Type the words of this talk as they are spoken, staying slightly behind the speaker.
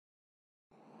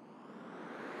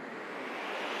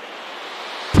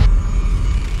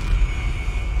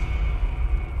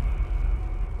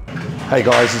Hey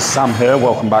guys, it's Sam here,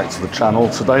 welcome back to the channel.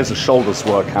 Today is a shoulders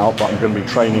workout, but I'm going to be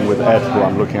training with Ed, who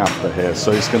I'm looking after here.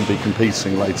 So he's going to be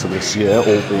competing later this year,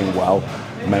 all being well,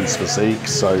 men's physique.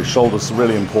 So shoulders are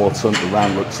really important, the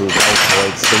round look to the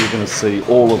deltoids. So you're going to see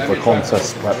all of the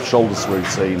contest prep shoulders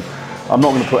routine. I'm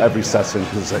not going to put every set in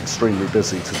because it's extremely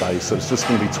busy today, so it's just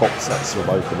going to be top sets for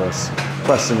both of us.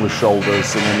 Pressing with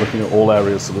shoulders and then looking at all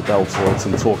areas of the deltoids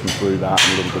and talking through that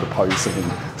and a little bit of posing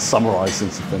and summarising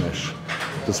to finish.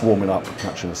 Just warming up,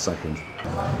 catch you in a second.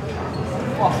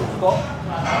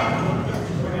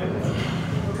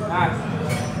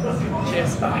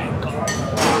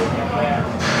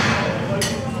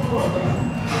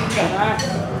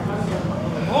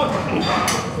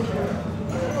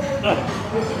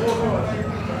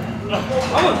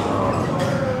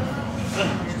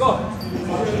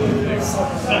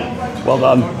 Well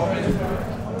done.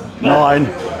 9.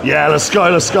 Yeah, let's go,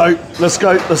 let's go, let's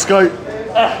go, let's go.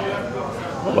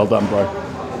 Well done, bro.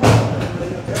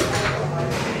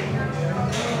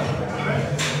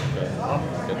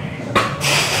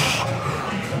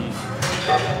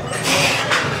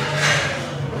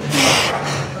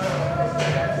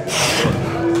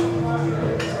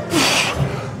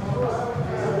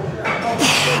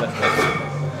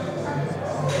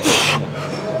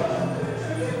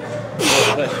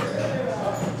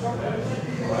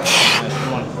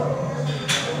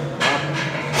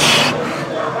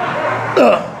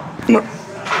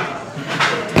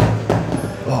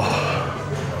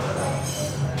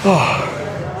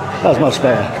 That was much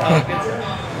better.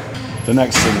 The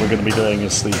next thing we're going to be doing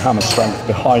is the hammer strength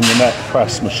behind the neck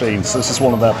press machine. So this is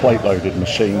one of their plate loaded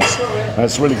machines, and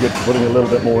it's really good for putting a little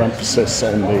bit more emphasis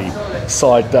on the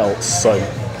side delts. So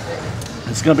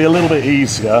it's going to be a little bit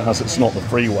easier as it's not the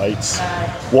free weights.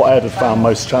 What Ed had found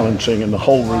most challenging in the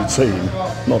whole routine,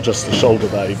 not just the shoulder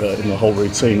day, but in the whole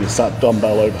routine, is that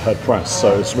dumbbell overhead press.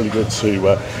 So it's really good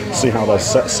to see how those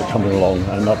sets are coming along.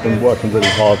 And I've been working really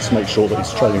hard to make sure that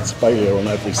he's training to failure on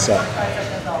every set.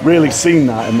 Really seen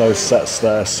that in those sets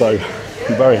there, so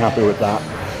I'm very happy with that.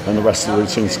 And the rest of the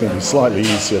routine is going to be slightly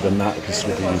easier than that because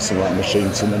we'll be using like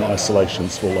machines and then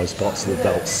isolations for all those parts of the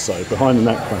delts. So behind the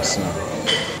neck press now.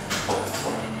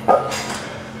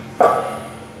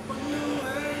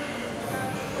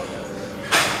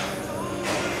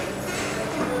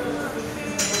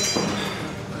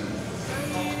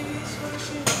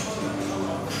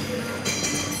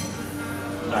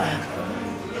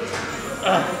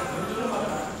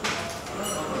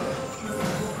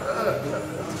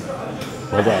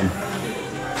 Well done.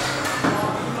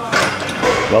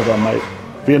 Well done, mate.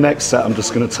 For your next set, I'm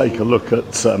just going to take a look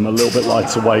at a little bit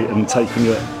lighter weight and taking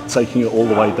it all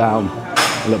the way down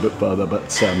a little bit further, but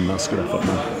that's good effort,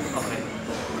 man.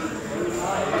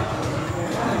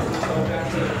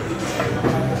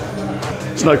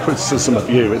 It's no criticism of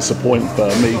you, it's a point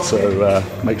for me to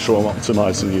make sure I'm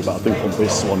optimising you, but I think on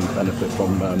this one, benefit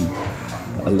from a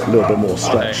little bit more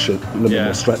stretch,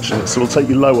 more stretch in it. So we'll take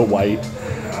your lower weight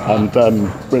and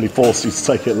really force you to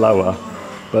take it lower,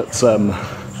 but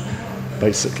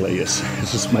basically it's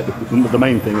just the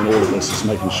main thing in all of this is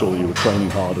making sure you were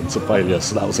training hard and to failure.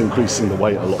 So that was increasing the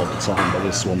weight a lot of the time, but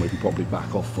this one we can probably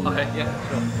back off from. Okay, yeah,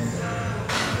 sure.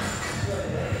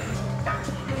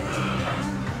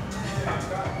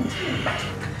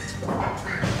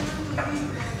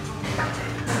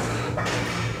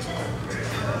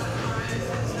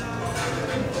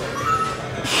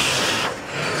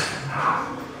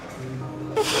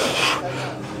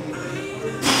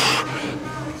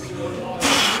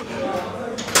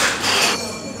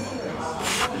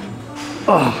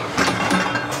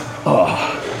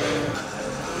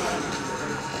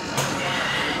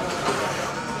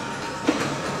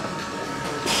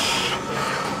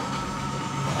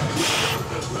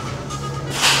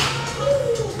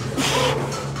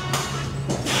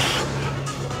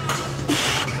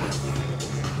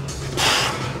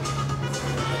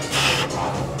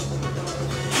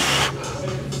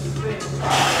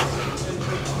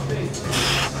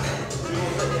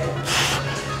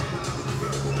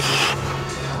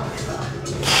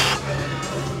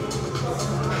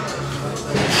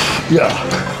 Yeah.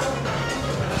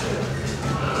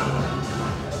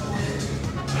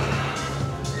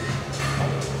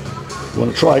 You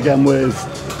want to try again with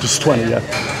just 20, yeah?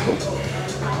 Cool.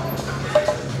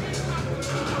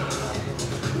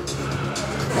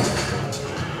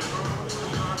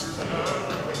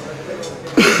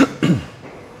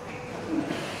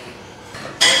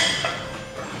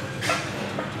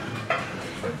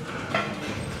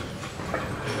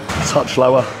 Touch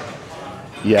lower.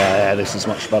 Yeah, this is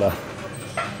much better.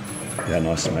 Yeah,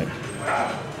 nice, mate.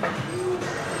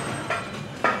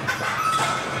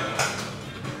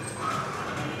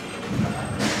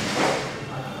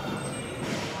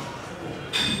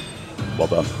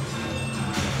 Well done.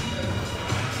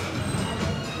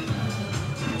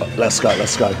 Let's go,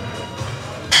 let's go.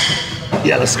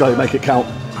 Yeah, let's go, make it count.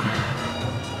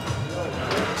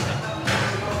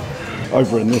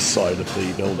 Over in this side of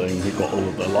the building, we've got all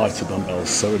of the lighter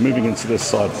dumbbells. So we're moving into this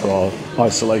side for our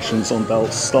isolations on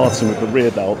delts, starting with the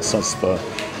rear delts. As for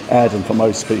Ed and for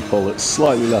most people, it's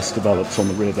slightly less developed on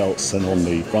the rear delts than on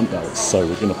the front delts. So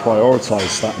we're going to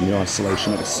prioritize that in the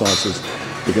isolation exercises.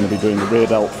 We're going to be doing the rear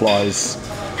delt flies,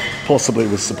 possibly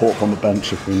with support from the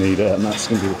bench if we need it. And that's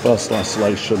going to be the first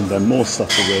isolation, then more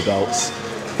stuff for rear delts,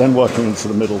 then working into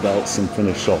the middle delts and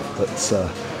finish off. But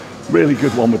really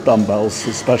good one with dumbbells,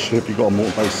 especially if you've got a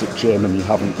more basic gym and you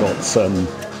haven't got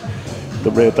the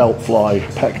rear delt fly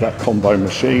pec deck combo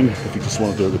machine. If you just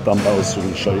want to do it with dumbbells, we're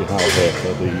going to show you how here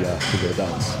for the rear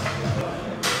delts.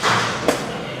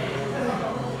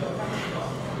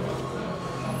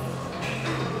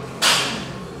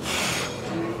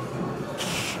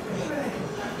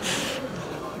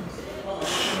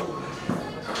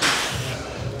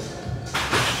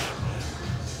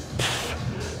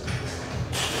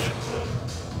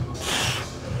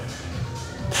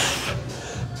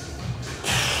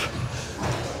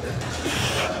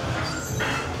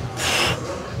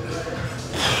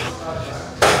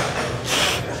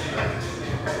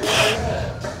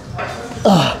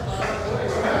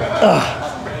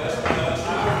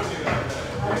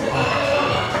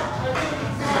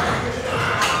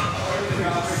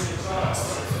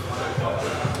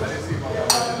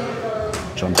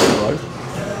 Jump and row.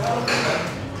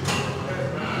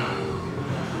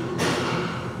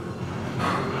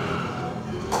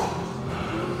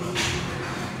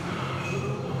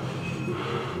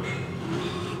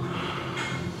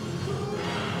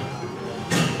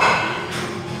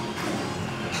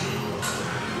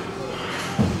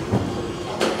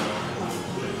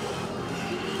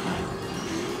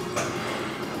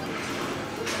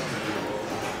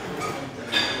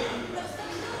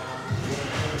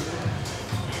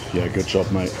 Yeah, good job,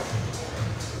 mate.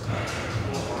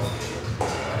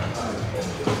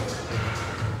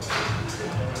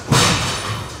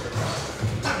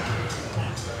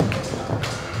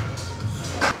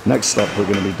 Next up, we're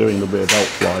going to be doing the rear delt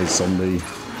flies on the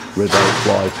rear delt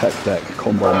fly pec deck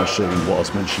combo machine, what I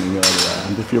was mentioning earlier.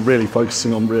 And if you're really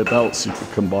focusing on rear delts, you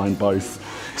could combine both.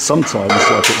 Sometimes,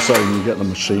 like it's saying, you get the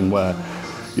machine where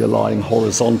you're lying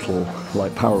horizontal,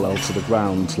 like parallel to the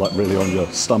ground, like really on your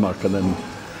stomach, and then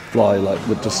fly like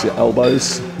with just your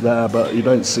elbows there, but you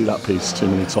don't see that piece too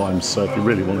many times. So if you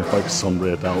really want to focus on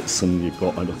rear delts and you've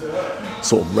got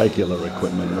sort of regular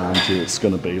equipment around you, it's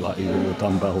going to be like either the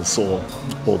dumbbells or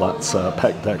that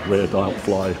pec deck rear delt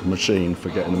fly machine for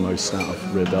getting the most out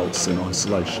of rear delts in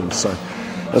isolation. So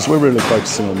as we're really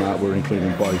focusing on that, we're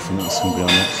including both, and that's going to be our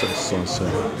next exercise. So.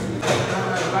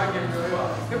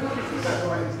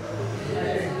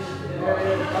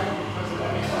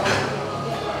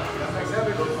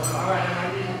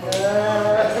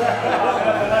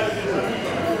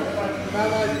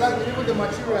 Even the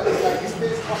material is like it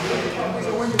stays up.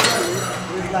 So when you carry it,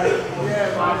 it's like,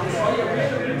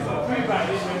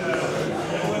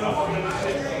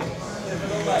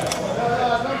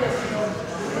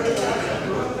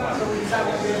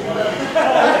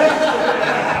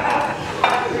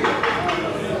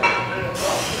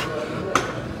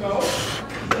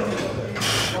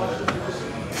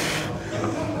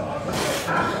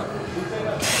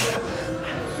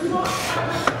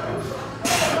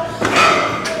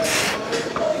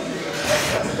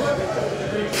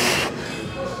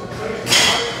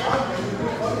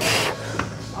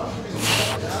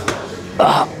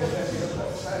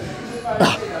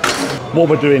 What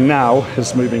we're doing now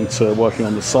is moving to working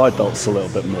on the side delts a little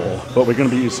bit more, but we're going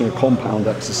to be using a compound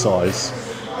exercise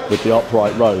with the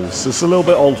upright rows. It's a little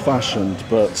bit old-fashioned,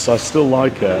 but I still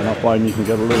like it, and I find you can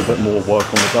get a little bit more work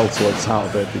on the deltoids out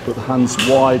of it. If you put the hands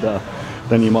wider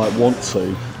than you might want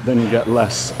to, then you get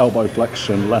less elbow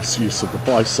flexion, less use of the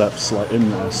biceps like in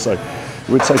there. So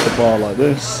you would take a bar like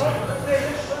this,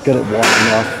 get it wide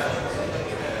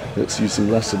enough, it's using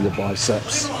less of your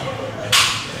biceps,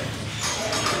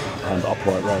 and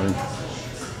upright rowing.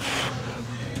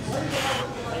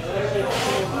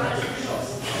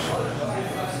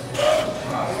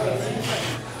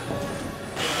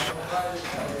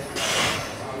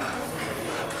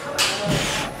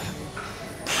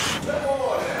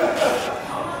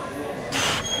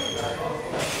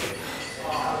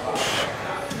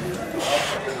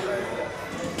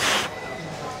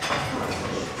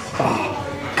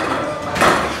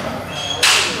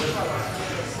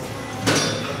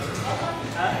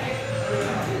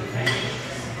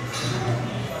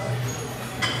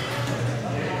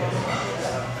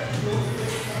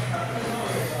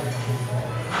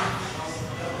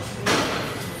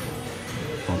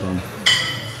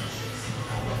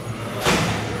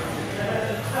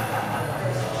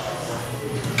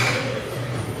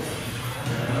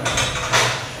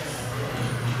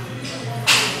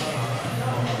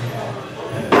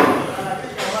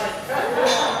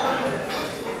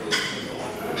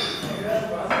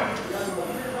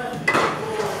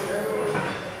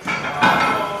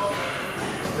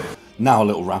 Now a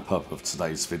little wrap up of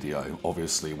today's video.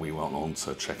 Obviously we went on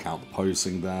to check out the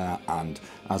posing there, and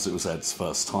as it was Ed's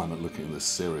first time at looking at this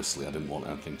seriously, I didn't want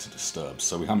anything to disturb,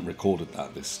 so we haven't recorded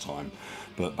that this time.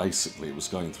 But basically it was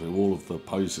going through all of the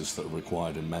poses that are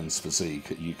required in men's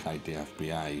physique at UK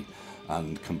DFBA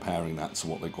and comparing that to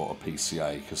what they got at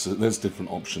PCA, because there's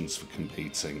different options for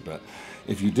competing. But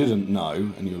if you didn't know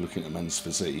and you're looking at men's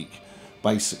physique,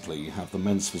 basically you have the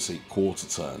men's physique quarter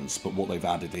turns, but what they've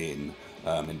added in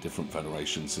different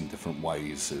federations in different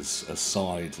ways is a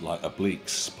side like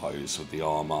obliques pose with the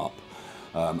arm up,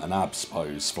 an abs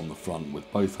pose from the front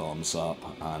with both arms up,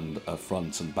 and a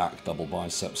front and back double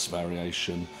biceps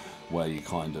variation where you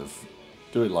kind of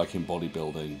do it like in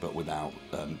bodybuilding but without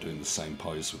doing the same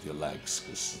pose with your legs,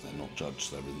 because they're not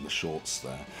judged, they're in the shorts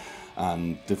there.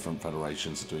 And different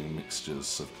federations are doing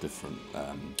mixtures of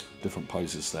different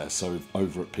poses there. So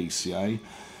over at PCA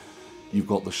you've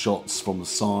got the shots from the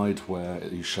side where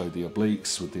you show the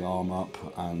obliques with the arm up,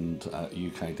 and at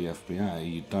UK DFBA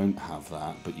you don't have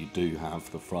that, but you do have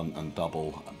the front and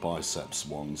double biceps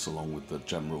ones along with the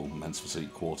general men's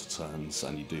physique quarter turns,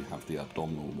 and you do have the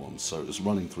abdominal ones. So it was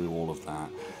running through all of that,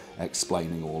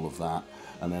 explaining all of that,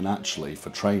 and then actually for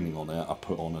training on it I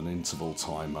put on an interval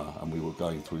timer and we were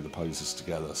going through the poses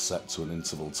together, set to an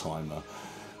interval timer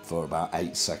for about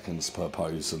 8 seconds per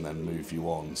pose and then move you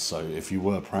on. So if you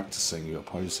were practicing your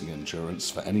posing endurance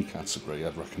for any category,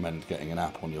 I'd recommend getting an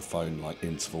app on your phone like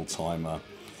Interval Timer,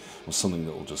 or something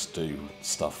that will just do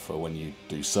stuff for when you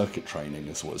do circuit training,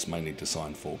 is what it's mainly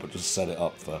designed for. But just set it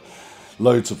up for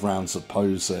loads of rounds of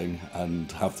posing and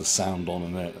have the sound on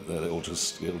in it, that it'll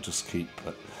just keep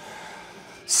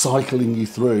cycling you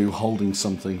through, holding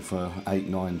something for 8,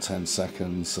 9, 10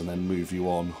 seconds and then move you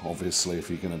on. Obviously if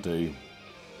you're going to do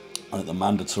the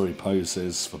mandatory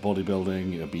poses for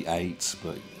bodybuilding, it'll be 8,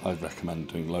 but I'd recommend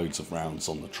doing loads of rounds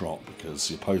on the trot,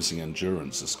 because your posing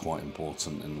endurance is quite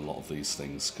important in a lot of these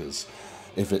things, because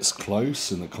if it's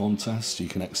close in the contest you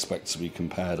can expect to be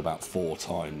compared about 4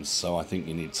 times. So I think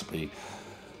you need to be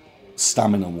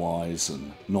stamina wise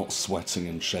and not sweating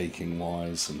and shaking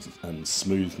wise, and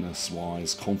smoothness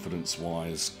wise, confidence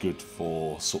wise, good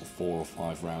for sort of 4 or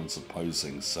 5 rounds of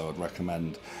posing. So I'd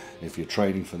recommend, if you're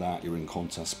training for that, you're in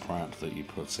contest prep, that you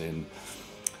put in,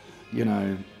 you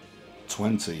know,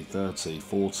 20, 30,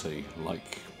 40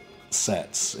 like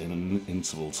sets in an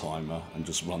interval timer and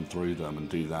just run through them, and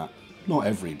do that not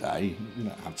every day. You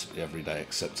don't have to be every day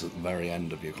except at the very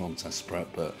end of your contest prep,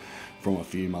 but from a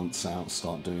few months out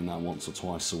start doing that once or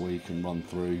twice a week and run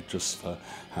through, just for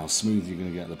how smooth you're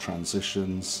going to get the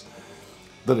transitions,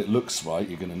 that it looks right.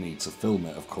 You're going to need to film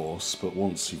it of course, but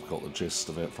once you've got the gist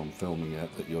of it from filming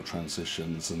it, that your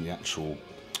transitions and the actual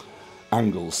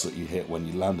angles that you hit when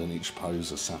you land in each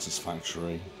pose are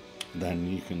satisfactory, then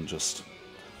you can just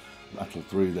rattle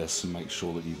through this and make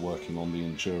sure that you're working on the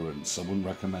endurance. I wouldn't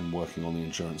recommend working on the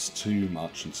endurance too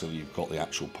much until you've got the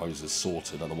actual poses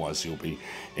sorted, otherwise you'll be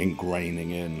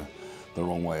ingraining in the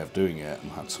wrong way of doing it and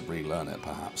have to relearn it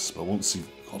perhaps. But once you've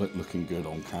got it looking good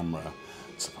on camera,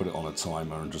 to put it on a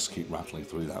timer and just keep rattling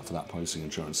through that for that posing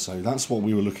endurance. So that's what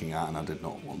we were looking at, and I did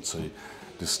not want to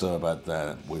disturb Ed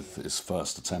there with his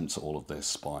first attempt at all of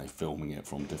this by filming it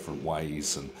from different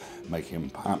ways and making him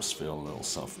perhaps feel a little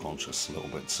self-conscious a little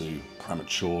bit too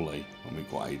prematurely when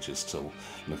we've got ages till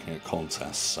looking at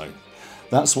contests. So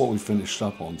that's what we finished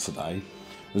up on today.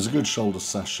 It was a good shoulder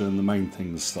session. The main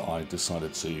things that I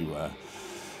decided to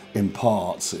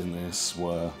impart in this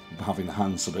were having the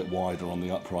hands a bit wider on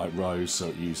the upright row, so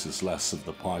it uses less of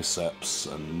the biceps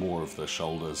and more of the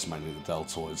shoulders, mainly the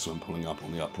deltoids, when pulling up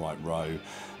on the upright row,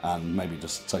 and maybe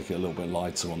just take it a little bit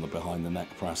lighter on the behind the neck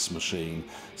press machine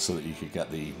so that you could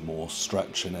get the more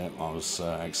stretch in it. I was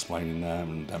explaining there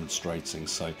and demonstrating.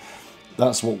 So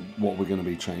that's what we're going to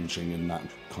be changing in that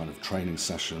kind of training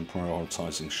session,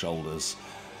 prioritising shoulders.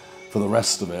 For the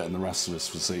rest of it and the rest of his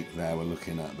physique there, we're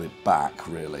looking at the back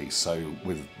really. So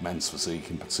with men's physique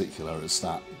in particular, it's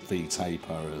that V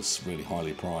taper is really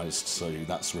highly prized. So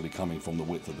that's really coming from the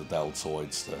width of the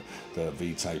deltoids, the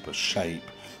V taper shape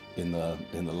in the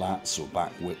lats or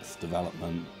back width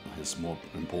development is more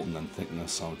important than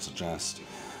thickness, I would suggest.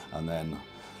 And then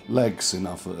legs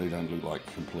enough that they don't look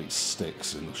like complete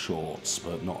sticks in the shorts,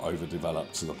 but not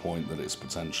overdeveloped to the point that it's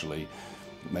potentially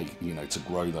to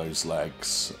grow those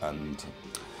legs, and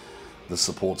the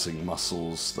supporting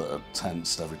muscles that are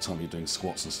tensed every time you're doing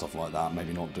squats and stuff like that.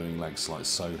 Maybe not doing legs like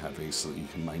so heavy, so that you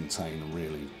can maintain a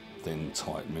really thin,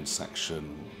 tight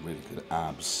midsection, really good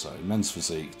abs. So men's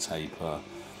physique, taper,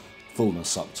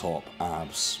 fullness up top,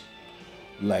 abs,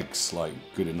 legs like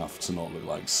good enough to not look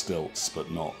like stilts,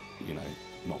 but not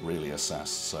really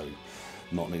assessed. So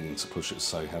not needing to push it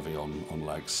so heavy on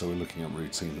legs. So we're looking at a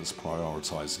routine that's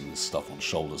prioritising this stuff on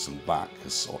shoulders and back,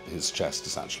 because his chest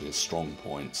is actually a strong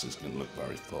point, so he's going to look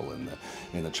very full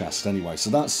in the chest anyway. So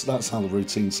that's how the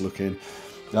routine's looking.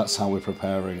 That's how we're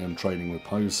preparing and training with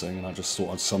posing, and I just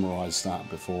thought I'd summarise that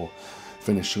before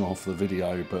finishing off the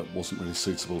video, but wasn't really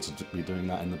suitable to be doing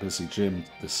that in the busy gym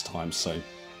this time. So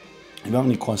if you have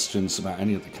any questions about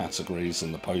any of the categories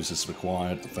and the poses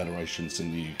required, the federations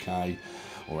in the UK,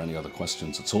 or any other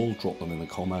questions at all, drop them in the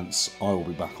comments. I will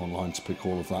be back online to pick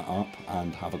all of that up,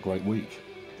 and have a great week.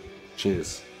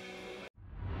 Cheers.